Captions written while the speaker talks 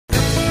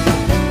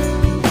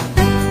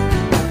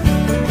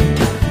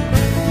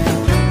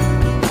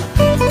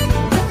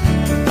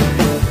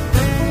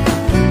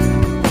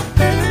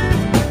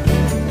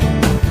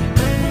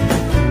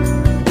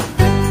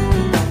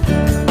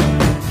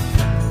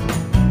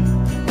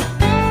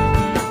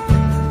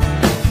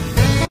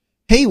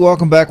Hey,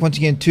 welcome back once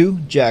again to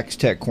Jack's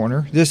Tech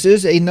Corner. This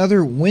is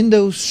another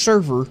Windows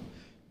Server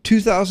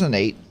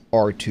 2008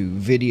 R2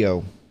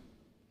 video.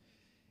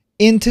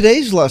 In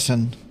today's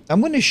lesson, I'm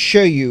going to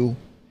show you,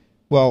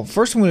 well,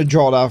 first I'm going to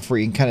draw it out for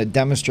you and kind of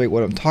demonstrate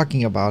what I'm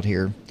talking about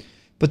here.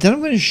 But then I'm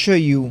going to show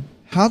you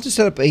how to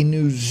set up a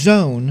new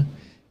zone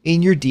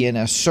in your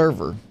DNS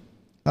server.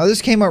 Now,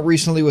 this came up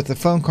recently with a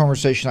phone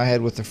conversation I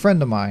had with a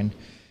friend of mine,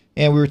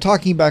 and we were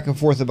talking back and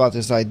forth about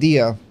this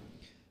idea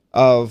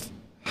of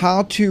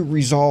how to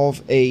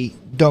resolve a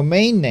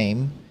domain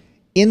name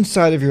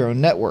inside of your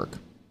own network,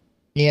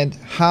 and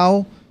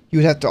how you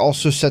would have to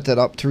also set that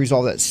up to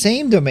resolve that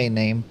same domain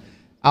name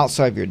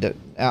outside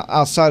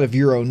of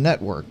your own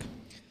network.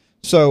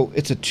 So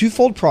it's a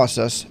twofold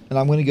process, and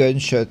I'm going to go ahead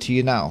and show it to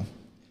you now.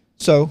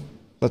 So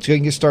let's go ahead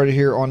and get started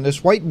here on this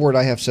whiteboard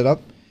I have set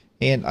up,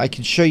 and I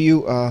can show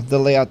you the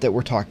layout that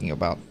we're talking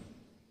about.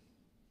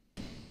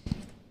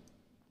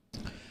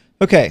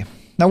 Okay.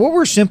 Now, what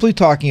we're simply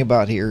talking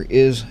about here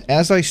is,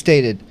 as I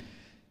stated,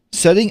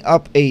 setting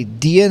up a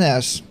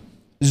DNS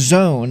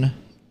zone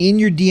in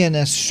your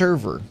DNS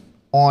server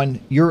on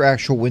your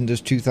actual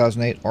Windows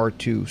 2008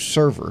 R2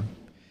 server,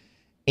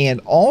 and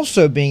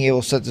also being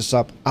able to set this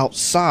up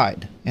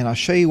outside. And I'll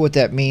show you what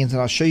that means,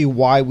 and I'll show you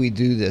why we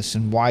do this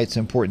and why it's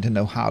important to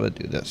know how to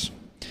do this.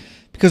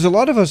 Because a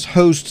lot of us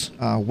host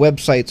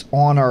websites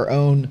on our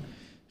own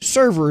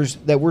servers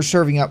that we're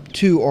serving up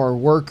to our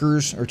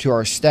workers or to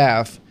our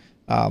staff.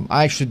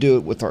 I actually do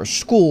it with our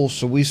school,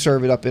 so we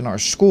serve it up in our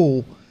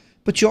school.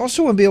 But you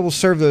also want to be able to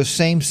serve those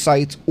same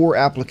sites or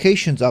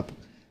applications up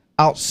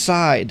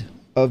outside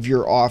of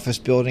your office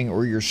building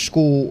or your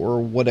school or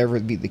whatever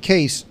it be the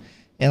case,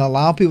 and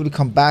allow people to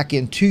come back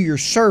into your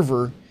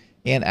server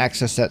and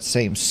access that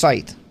same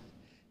site.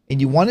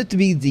 And you want it to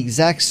be the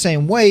exact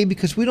same way,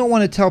 because we don't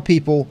want to tell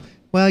people,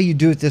 well, you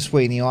do it this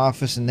way in the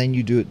office and then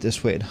you do it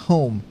this way at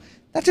home.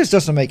 That just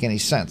doesn't make any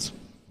sense.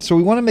 So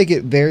we want to make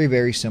it very,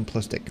 very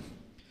simplistic.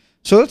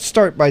 So let's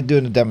start by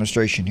doing a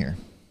demonstration here.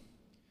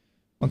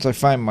 Once I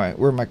find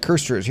where my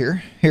cursor is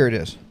here it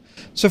is.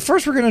 So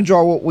first we're going to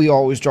draw what we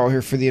always draw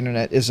here for the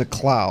internet, is a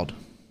cloud.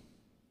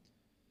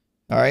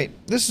 Alright,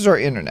 this is our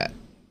internet.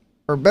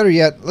 Or better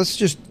yet, let's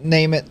just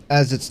name it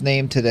as it's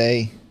named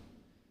today,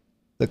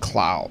 the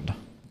cloud.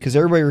 Because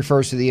everybody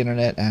refers to the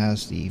internet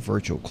as the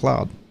virtual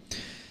cloud.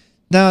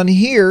 Down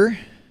here,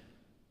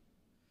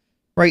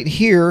 right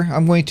here,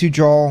 I'm going to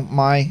draw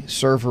my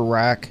server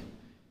rack.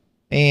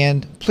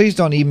 And please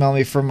don't email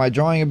me for my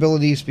drawing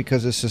abilities,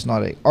 because this is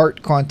not an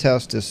art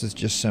contest. This is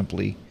just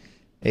simply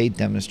a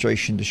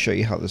demonstration to show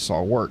you how this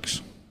all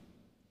works.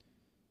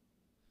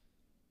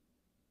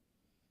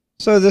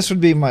 So this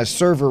would be my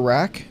server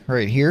rack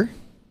right here.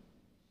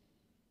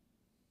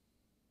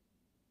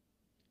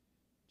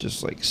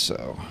 Just like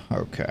so.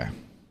 Okay.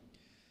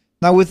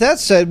 Now with that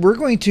said, we're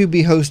going to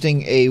be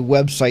hosting a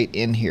website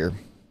in here.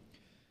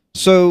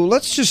 So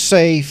let's just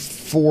say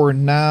for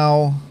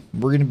now,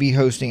 we're going to be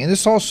hosting, and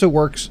this also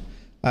works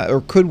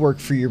or could work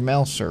for your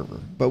mail server,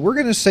 but we're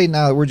going to say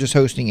now that we're just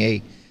hosting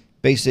a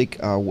basic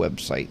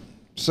website.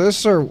 So this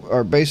is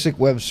our basic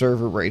web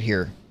server right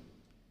here.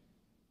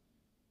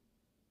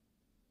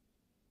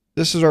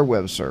 This is our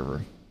web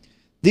server.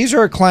 These are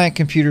our client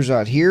computers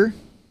out here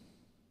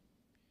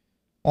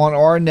on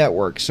our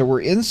network. So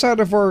we're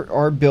inside of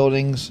our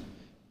buildings,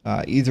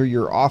 either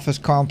your office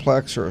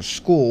complex or a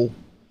school,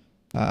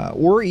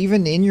 or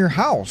even in your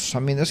house.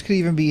 I mean, this could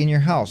even be in your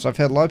house. I've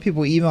had a lot of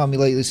people email me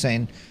lately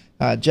saying,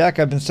 Jack,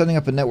 I've been setting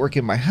up a network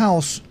in my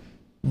house.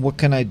 What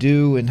can I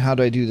do, and how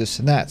do I do this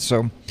and that?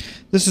 So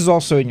this is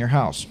also in your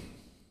house.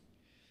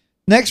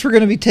 Next, we're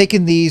going to be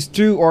taking these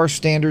through our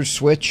standard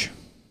switch,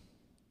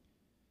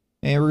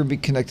 and we're going to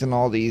be connecting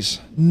all these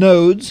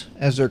nodes,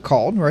 as they're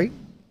called, right?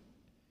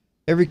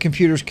 Every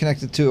computer is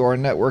connected to our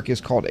network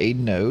is called a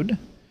node.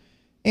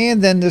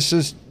 And then this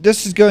is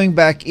going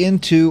back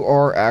into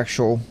our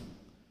actual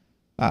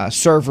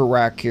server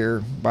rack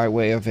here by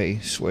way of a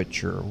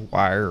switch or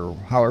wire, or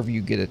however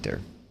you get it there.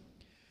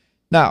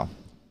 Now,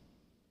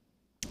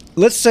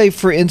 let's say,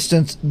 for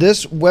instance,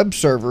 this web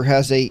server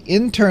has an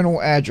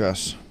internal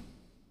address,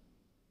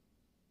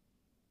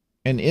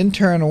 an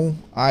internal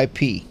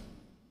IP.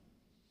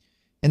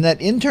 And that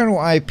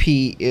internal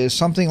IP is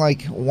something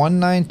like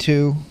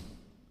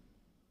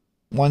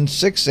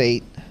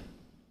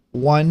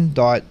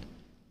 192.168.1.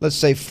 Let's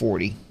say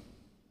 40.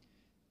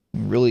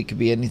 Really, it could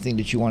be anything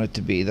that you want it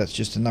to be. That's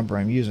just the number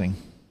I'm using.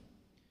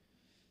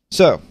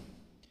 So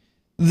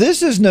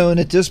this is known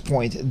at this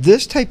point,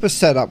 this type of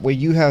setup where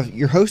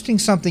you're hosting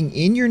something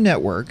in your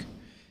network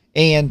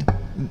and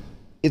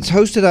it's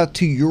hosted out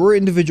to your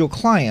individual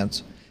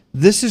clients.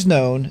 This is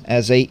known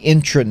as a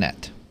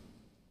intranet.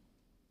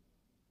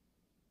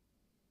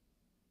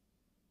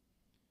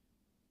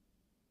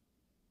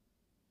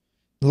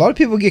 A lot of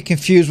people get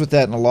confused with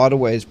that in a lot of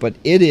ways, but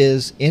it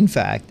is, in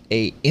fact,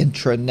 a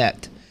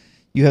intranet.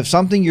 You have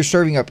something you're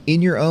serving up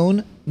in your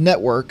own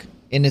network,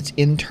 and it's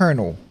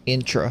internal,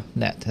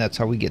 intranet. That's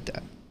how we get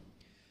that.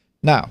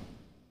 Now,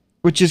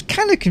 which is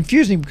kind of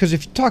confusing, because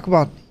if you talk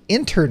about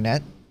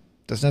internet,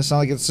 doesn't that sound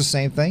like it's the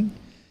same thing?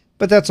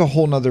 but that's a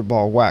whole nother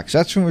ball of wax.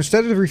 That's when,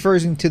 instead of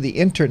referring to the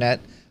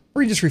internet,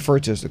 we just refer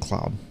to it as the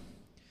cloud.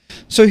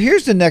 So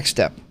here's the next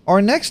step.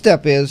 Our next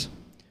step is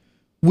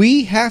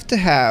we have to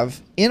have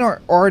in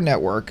our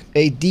network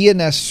a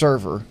DNS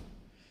server,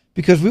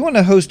 because we want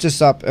to host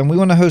this up, and we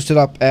want to host it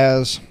up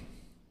as,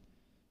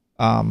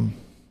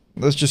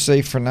 let's just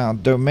say for now,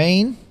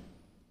 domain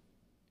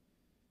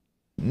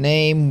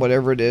name,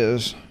 whatever it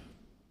is,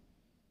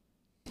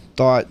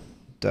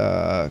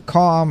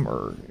 .com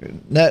or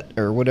net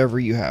or whatever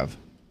you have.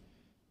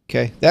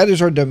 Okay, that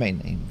is our domain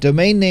name,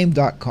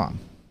 domainname.com.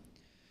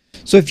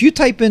 So if you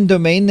type in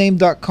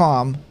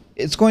domainname.com,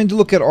 it's going to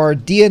look at our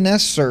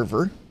DNS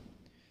server,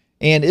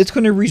 and it's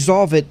going to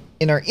resolve it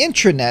in our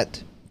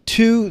intranet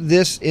to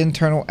this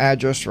internal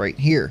address right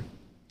here.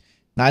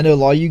 Now, I know a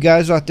lot of you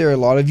guys out there, a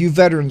lot of you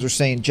veterans are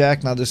saying,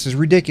 Jack, now this is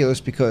ridiculous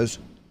because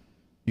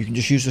you can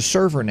just use a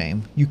server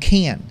name. You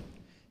can.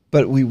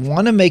 But we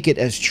want to make it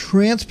as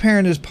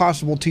transparent as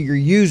possible to your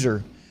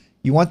user.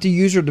 You want the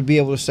user to be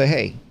able to say,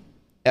 hey,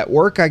 at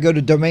work I go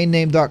to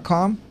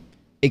domainname.com.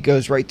 It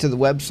goes right to the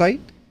website.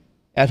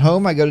 At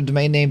home I go to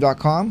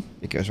domainname.com.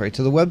 It goes right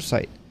to the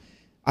website.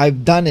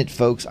 I've done it,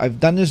 folks. I've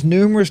done this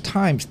numerous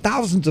times,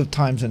 thousands of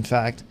times, in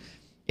fact.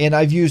 And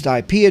I've used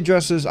IP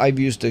addresses. I've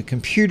used a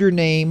computer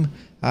name,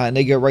 and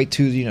they go right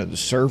to the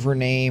server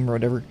name or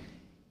whatever.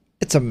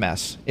 It's a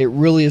mess. It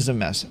really is a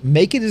mess.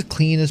 Make it as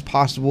clean as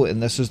possible,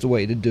 and this is the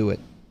way to do it.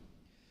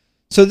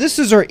 So this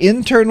is our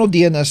internal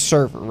DNS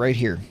server right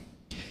here,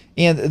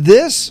 and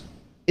this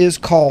is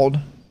called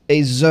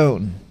a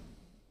zone.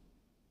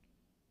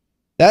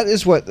 That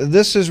is what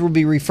this will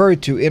be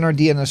referred to in our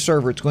DNS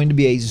server. It's going to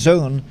be a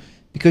zone,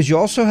 because you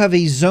also have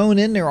a zone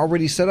in there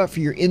already set up for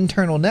your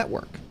internal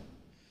network.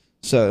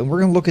 So, and we're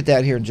going to look at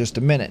that here in just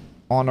a minute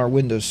on our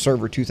Windows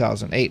Server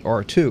 2008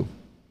 R2.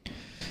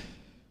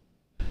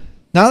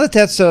 Now that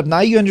that's set up, now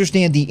you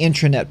understand the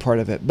intranet part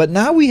of it. But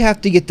now we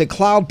have to get the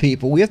cloud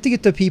people. We have to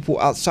get the people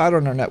outside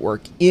on our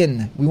network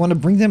in. We want to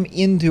bring them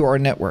into our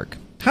network.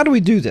 How do we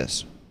do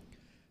this?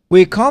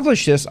 We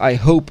accomplish this. I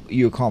hope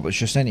you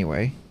accomplish this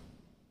anyway,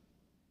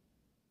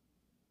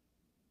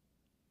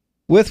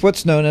 with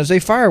what's known as a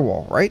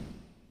firewall, right?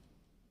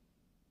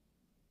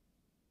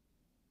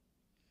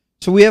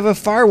 So we have a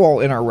firewall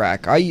in our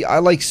rack. I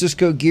like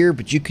Cisco gear,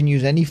 but you can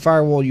use any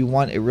firewall you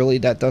want.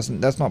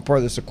 That's not part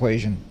of this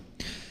equation.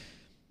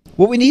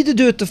 What we need to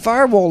do at the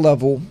firewall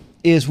level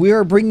is we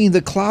are bringing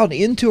the cloud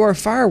into our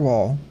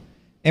firewall,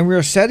 and we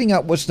are setting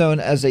up what's known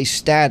as a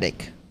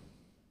static.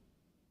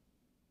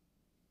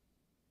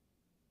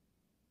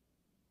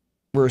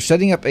 We're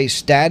setting up a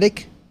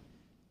static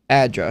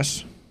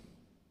address,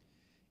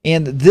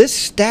 and this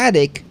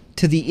static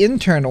to the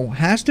internal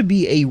has to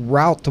be a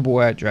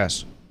routable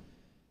address.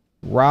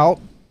 Routable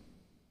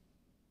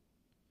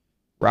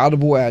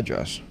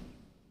address.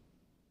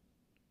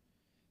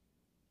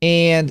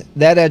 And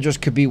that address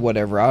could be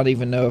whatever. I don't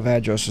even know of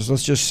addresses.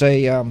 Let's just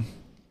say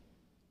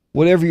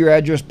whatever your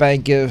address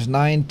bank is,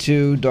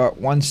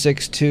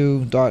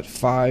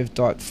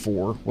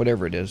 92.162.5.4,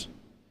 whatever it is.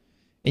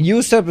 And you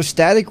will set up a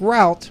static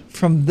route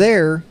from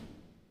there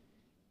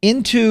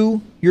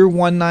into your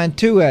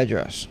 192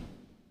 address,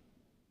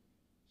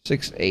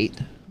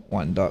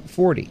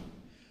 681.40.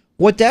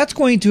 What that's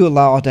going to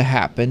allow to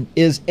happen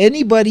is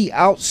anybody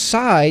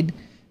outside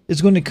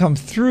is going to come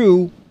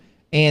through,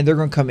 and they're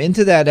going to come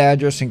into that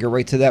address and go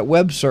right to that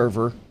web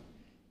server.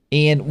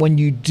 And when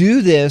you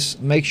do this,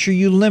 make sure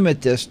you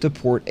limit this to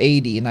port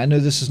 80. And I know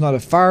this is not a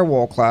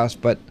firewall class,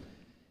 but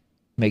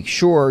make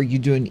sure you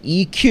do an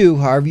EQ,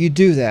 however you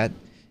do that,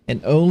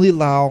 and only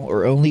allow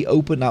or only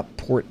open up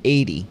port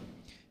 80.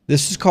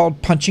 This is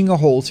called punching a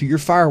hole through your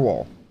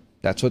firewall.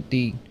 That's what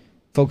the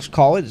folks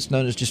call it. It's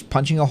known as just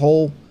punching a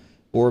hole,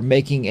 or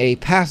making a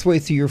pathway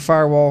through your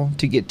firewall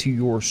to get to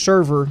your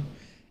server,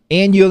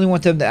 and you only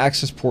want them to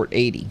access port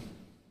 80.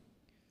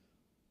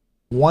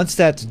 Once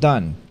that's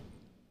done,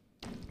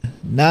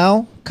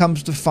 now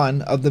comes the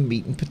fun of the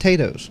meat and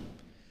potatoes.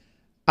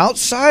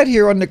 Outside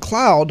here on the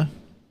cloud,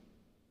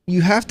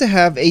 you have to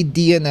have a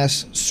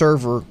DNS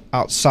server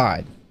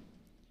outside.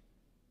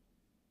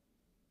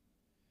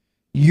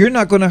 You're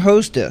not going to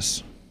host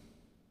this.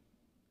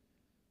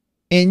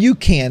 And you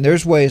can.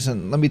 There's ways,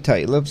 and let me tell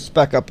you, let's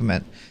back up a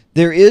minute.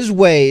 There is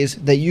ways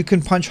that you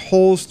can punch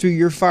holes through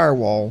your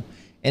firewall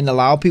and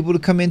allow people to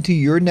come into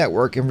your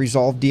network and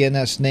resolve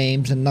DNS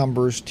names and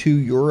numbers to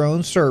your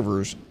own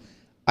servers.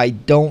 I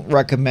don't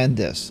recommend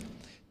this.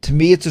 To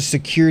me, it's a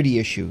security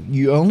issue.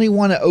 You only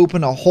want to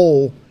open a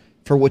hole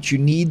for what you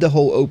need the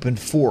hole open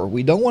for.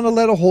 We don't want to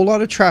let a whole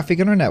lot of traffic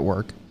in our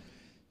network.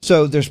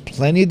 So there's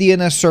plenty of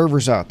DNS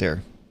servers out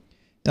there.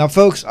 Now,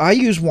 folks, I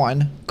use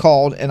one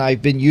called, and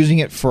I've been using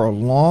it for a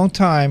long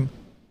time.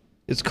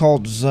 It's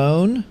called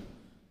zoneedit.com.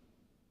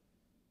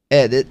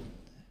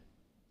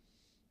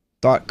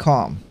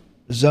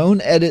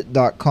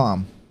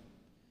 Zoneedit.com.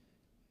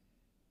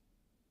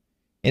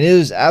 And it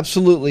is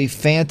absolutely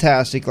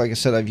fantastic. Like I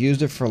said, I've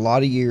used it for a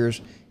lot of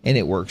years, and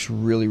it works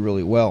really,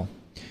 really well.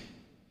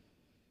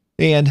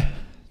 And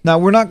now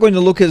we're not going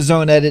to look at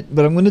ZoneEdit,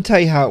 but I'm going to tell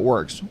you how it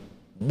works.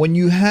 when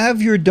you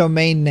have your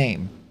domain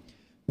name,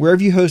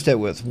 wherever you host it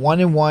with,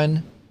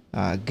 1&1,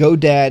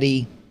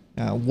 GoDaddy,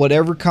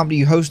 whatever company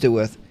you host it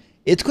with,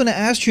 it's going to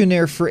ask you in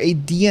there for a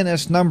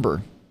DNS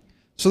number.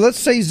 So let's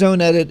say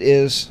ZoneEdit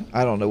is,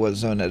 I don't know what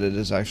ZoneEdit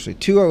is actually,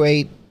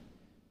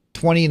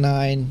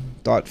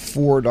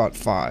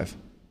 208.29.4.5.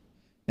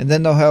 And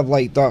then they'll have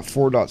like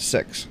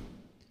 .4.6.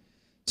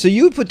 So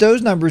you would put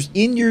those numbers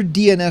in your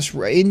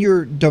DNS, in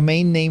your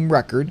domain name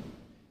record,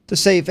 to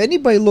say if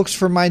anybody looks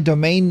for my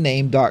domain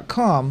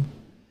name.com,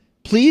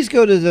 please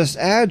go to this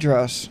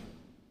address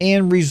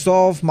and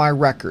resolve my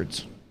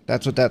records.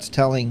 That's what that's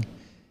telling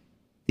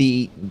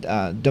the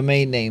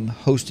domain name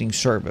hosting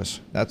service.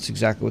 That's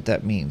exactly what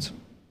that means.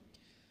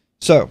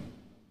 So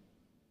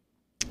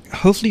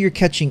hopefully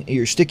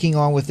you're sticking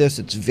on with this.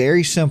 It's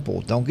very simple.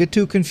 Don't get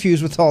too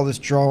confused with all this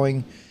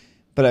drawing.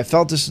 But I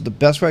felt this is the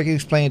best way I can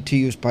explain it to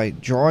you is by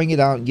drawing it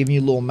out and giving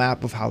you a little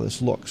map of how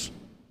this looks.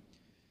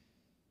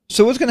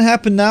 So what's going to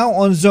happen now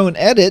on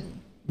ZoneEdit,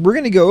 we're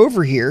going to go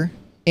over here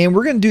and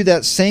we're going to do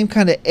that same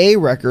kind of A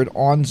record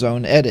on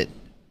ZoneEdit.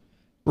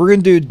 We're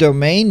going to do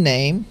domain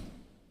name.com.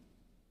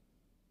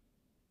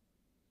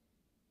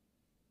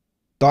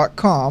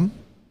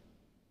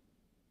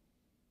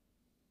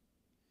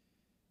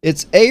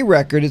 It's A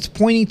record. It's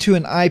pointing to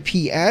an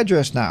IP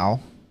address now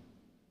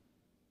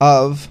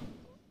of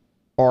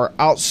our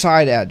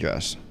outside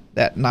address,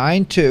 that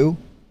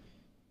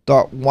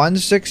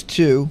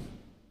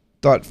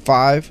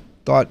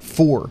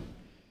 92.162.5.4.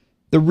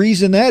 The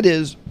reason that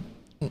is,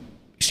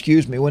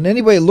 excuse me, when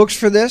anybody looks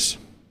for this,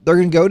 they're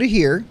going to go to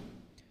here.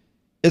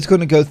 It's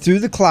going to go through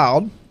the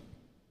cloud,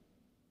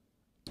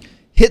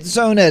 hit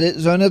ZoneEdit.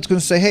 ZoneEdit's going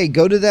to say, hey,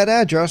 go to that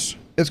address.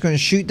 It's going to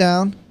shoot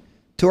down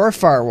to our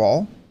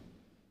firewall,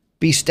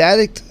 be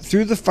static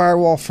through the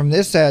firewall from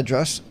this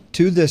address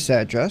to this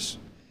address.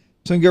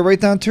 So we can go right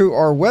down to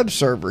our web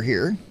server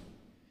here,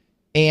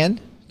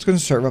 and it's going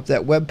to serve up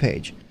that web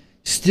page.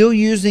 Still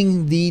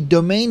using the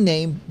domain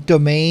name,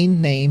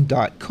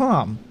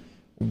 domainname.com.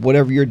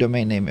 Whatever your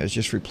domain name is,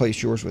 just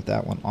replace yours with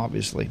that one,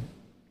 obviously.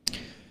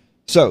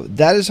 So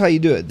that is how you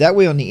do it. That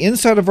way on the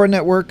inside of our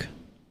network,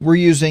 we're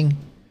using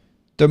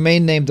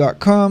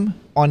domainname.com.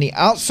 On the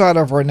outside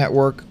of our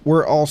network,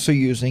 we're also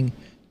using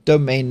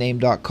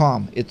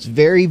domainname.com. It's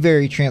very,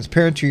 very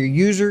transparent to your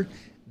user.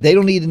 They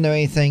don't need to know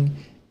anything.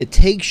 It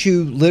takes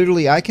you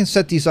literally, I can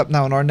set these up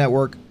now on our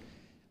network,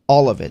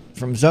 all of it,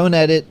 from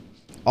ZoneEdit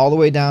all the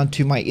way down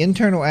to my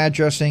internal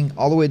addressing,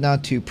 all the way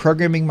down to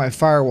programming my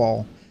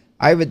firewall.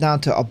 I have it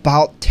down to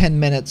about 10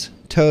 minutes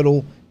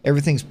total.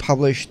 Everything's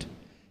published.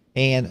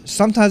 And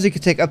sometimes it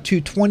could take up to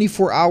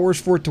 24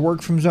 hours for it to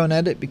work from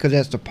ZoneEdit because it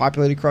has to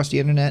populate across the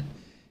internet.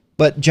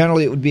 But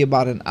generally it would be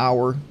about an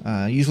hour.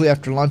 Usually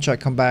after lunch I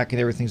come back and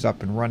everything's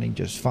up and running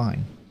just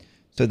fine.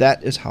 So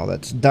that is how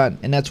that's done.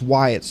 And that's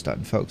why it's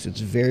done, folks. It's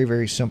very,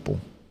 very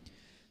simple.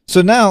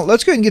 So now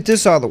let's go ahead and get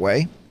this out of the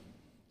way.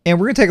 And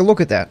we're going to take a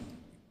look at that.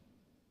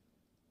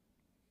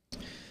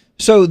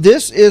 So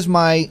this is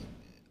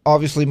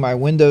obviously my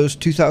Windows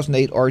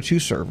 2008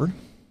 R2 server.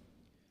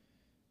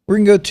 We're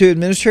going to go to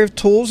Administrative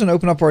Tools and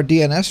open up our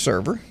DNS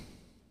server.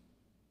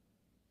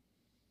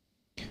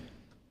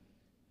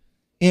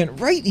 And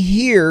right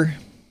here,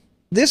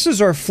 this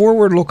is our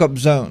forward lookup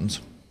zones.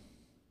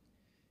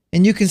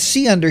 And you can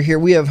see under here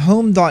we have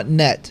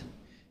home.net.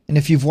 And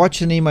if you've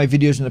watched any of my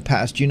videos in the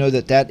past, you know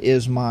that that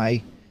is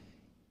my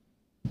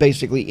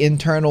basically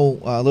internal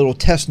little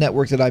test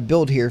network that I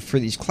build here for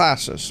these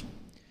classes.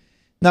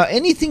 Now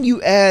anything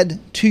you add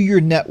to your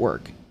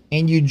network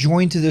and you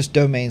join to this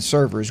domain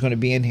server is going to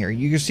be in here.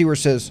 You can see where it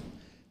says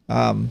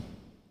home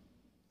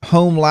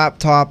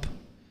laptop.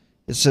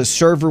 It says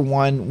server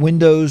 1,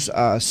 Windows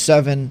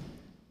 7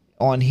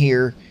 on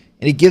here.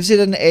 And it gives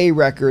it an A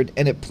record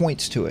and it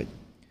points to it.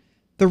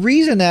 The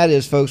reason that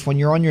is, folks, when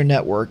you're on your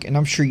network, and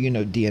I'm sure you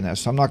know DNS,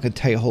 so I'm not going to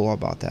tell you a whole lot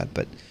about that,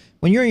 but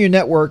when you're on your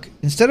network,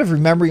 instead of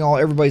remembering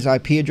everybody's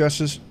IP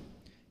addresses,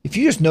 if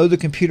you just know the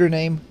computer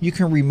name, you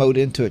can remote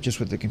into it just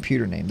with the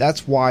computer name.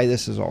 That's why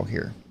this is all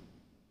here.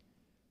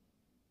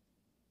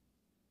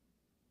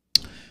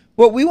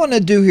 What we want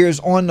to do here is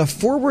on the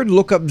forward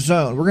lookup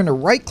zone, we're going to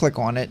right click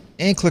on it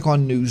and click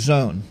on New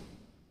Zone.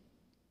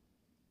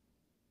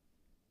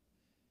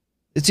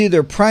 It's either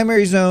a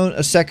primary zone,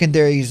 a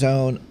secondary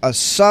zone, a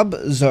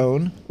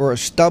sub-zone, or a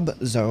stub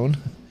zone,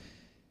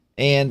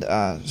 and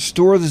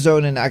store the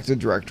zone in Active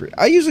Directory.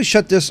 I usually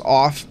shut this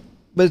off,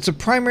 but it's a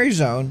primary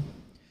zone,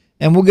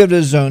 and we'll give it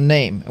a zone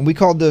name. And we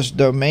called this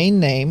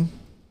domainname.com.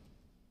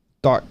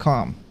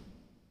 That's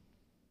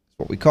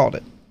what we called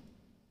it.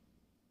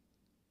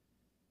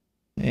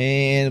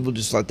 And we'll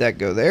just let that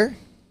go there.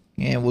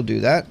 And we'll do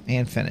that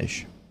and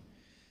finish.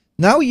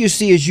 Now what you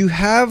see is you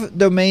have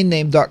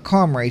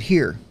domainname.com right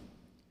here.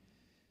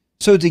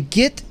 So to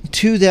get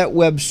to that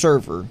web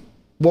server,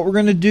 what we're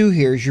going to do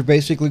here is you're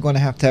basically going to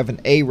have an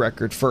A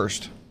record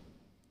first.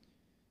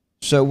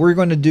 So we're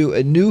going to do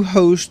a new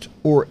host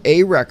or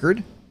A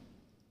record.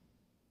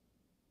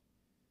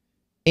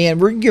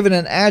 And we're going to give it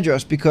an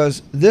address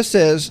because this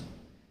is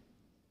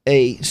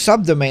a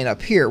subdomain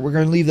up here. We're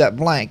going to leave that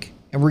blank.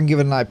 and we're going to give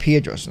it an IP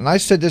address. And I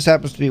said this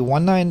happens to be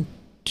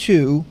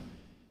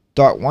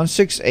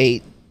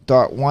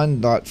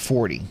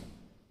 192.168.1.40.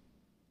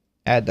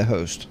 Add the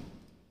host.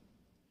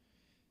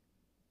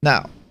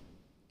 Now,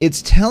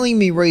 it's telling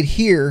me right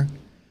here,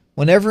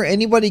 whenever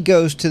anybody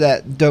goes to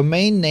that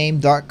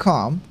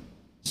domainname.com,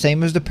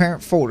 same as the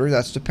parent folder,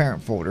 that's the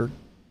parent folder,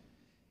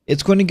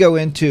 it's going to go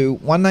into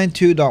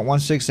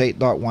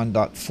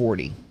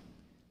 192.168.1.40.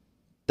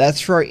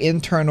 That's for our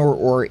internal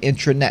or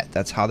intranet.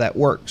 That's how that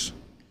works.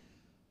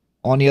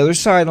 On the other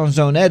side, on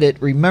Zone Edit,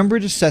 remember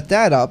to set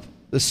that up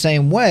the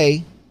same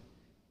way.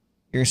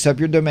 You're going to set up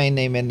your domain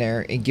name in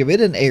there and give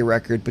it an A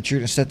record, but you're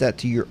going to set that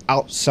to your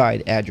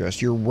outside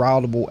address, your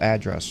routable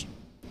address.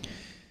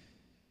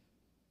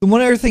 The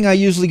one other thing I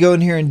usually go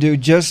in here and do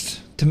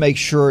just to make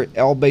sure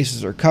all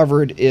bases are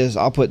covered is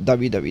I'll put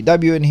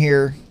www in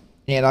here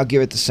and I'll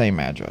give it the same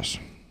address.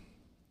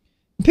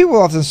 People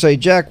often say,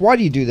 Jack, why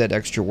do you do that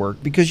extra work?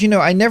 Because, you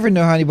know, I never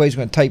know how anybody's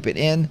going to type it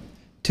in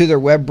to their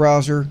web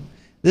browser.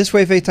 This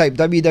way, if they type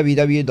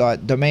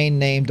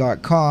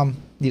www.domainname.com,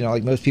 you know,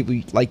 like most people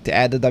like to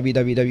add the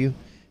www,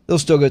 they'll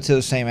still go to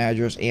the same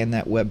address and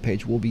that web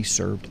page will be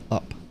served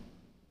up.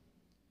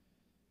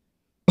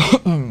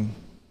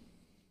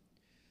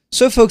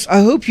 So, folks,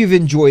 I hope you've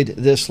enjoyed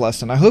this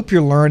lesson. I hope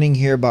you're learning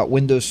here about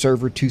Windows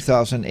Server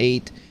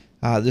 2008.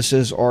 This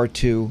is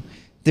R2.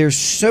 There's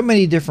so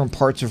many different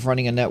parts of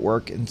running a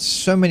network and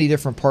so many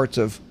different parts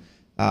of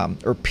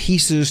or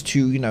pieces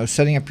to, you know,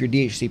 setting up your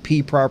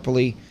DHCP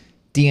properly,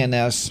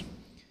 DNS,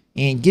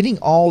 and getting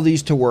all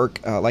these to work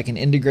like an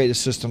integrated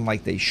system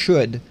like they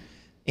should.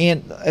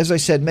 And as I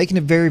said, making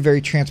it very,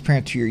 very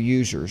transparent to your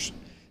users.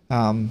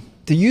 The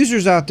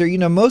users out there, you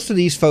know, most of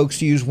these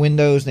folks use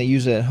Windows and they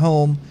use it at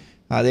home.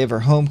 They have their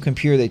home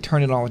computer, they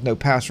turn it on with no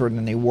password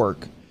and they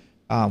work.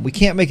 We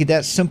can't make it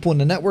that simple in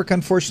the network,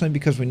 unfortunately,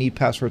 because we need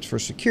passwords for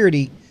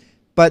security,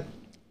 but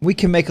we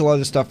can make a lot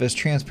of stuff as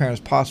transparent as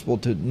possible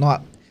to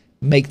not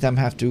make them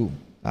have to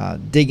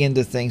dig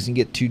into things and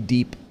get too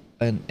deep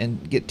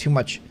and get too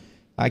much,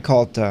 I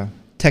call it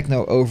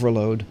techno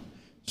overload.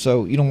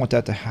 So you don't want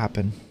that to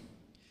happen.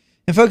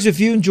 And folks, if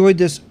you enjoyed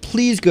this,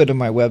 please go to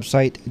my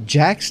website,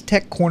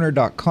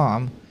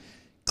 jackstechcorner.com.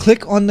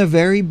 Click on the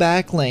very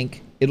back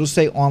link. It'll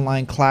say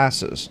online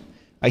classes.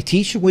 I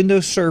teach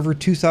Windows Server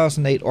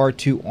 2008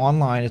 R2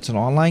 online. It's an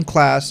online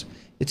class.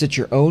 It's at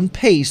your own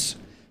pace.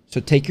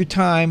 So take your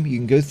time. You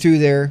can go through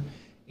there.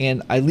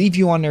 And I leave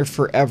you on there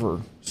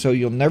forever. So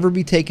you'll never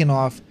be taken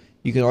off.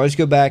 You can always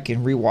go back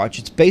and rewatch.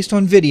 It's based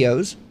on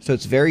videos. So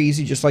it's very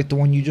easy, just like the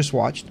one you just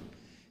watched.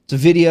 It's a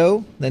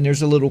video. Then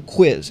there's a little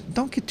quiz.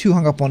 Don't get too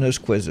hung up on those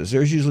quizzes.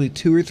 There's usually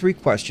 2 or 3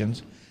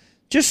 questions.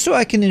 Just so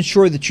I can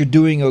ensure that you're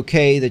doing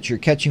okay, that you're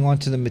catching on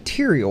to the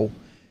material,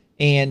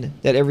 and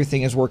that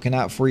everything is working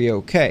out for you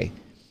okay.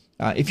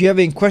 If you have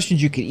any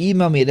questions, you can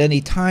email me at any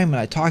time, and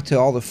I talk to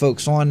all the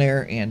folks on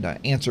there and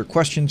answer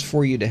questions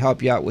for you to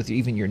help you out with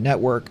even your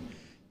network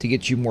to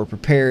get you more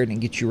prepared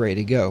and get you ready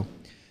to go.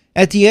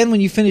 At the end,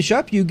 when you finish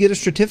up, you get a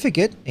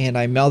certificate, and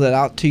I mail that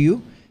out to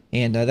you.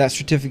 And that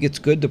certificate's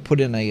good to put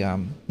in a,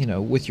 you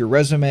know, with your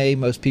resume.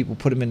 Most people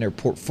put them in their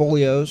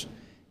portfolios,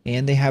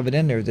 and they have it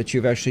in there that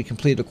you've actually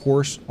completed a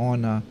course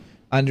on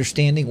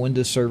understanding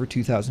Windows Server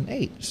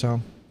 2008.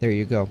 So there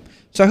you go.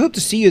 So I hope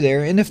to see you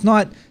there. And if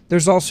not,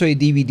 there's also a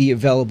DVD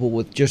available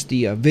with just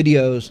the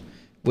videos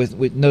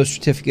with no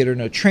certificate or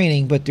no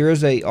training. But there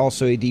is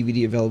also a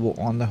DVD available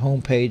on the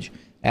homepage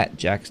at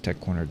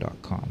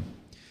jackstechcorner.com.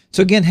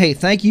 So again, hey,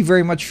 thank you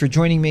very much for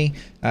joining me.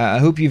 I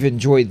hope you've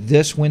enjoyed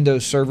this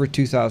Windows Server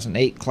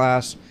 2008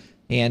 class.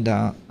 And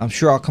I'm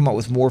sure I'll come up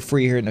with more for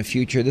you here in the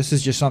future. This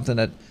is just something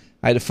that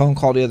I had a phone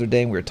call the other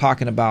day and we were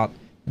talking about.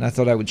 And I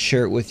thought I would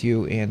share it with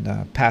you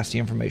and pass the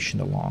information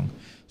along.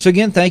 So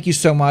again, thank you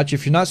so much.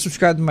 If you're not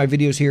subscribed to my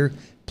videos here,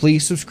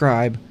 please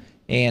subscribe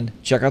and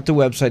check out the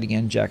website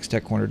again,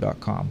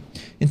 jackstechcorner.com.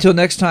 Until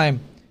next time,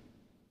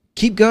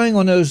 keep going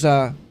on those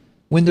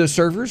Windows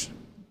servers.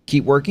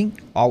 Keep working.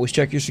 Always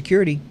check your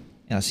security.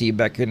 And I'll see you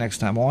back here next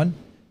time on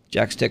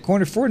Jack's Tech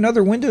Corner for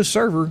another Windows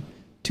Server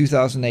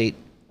 2008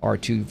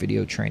 R2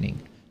 video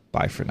training.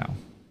 Bye for now.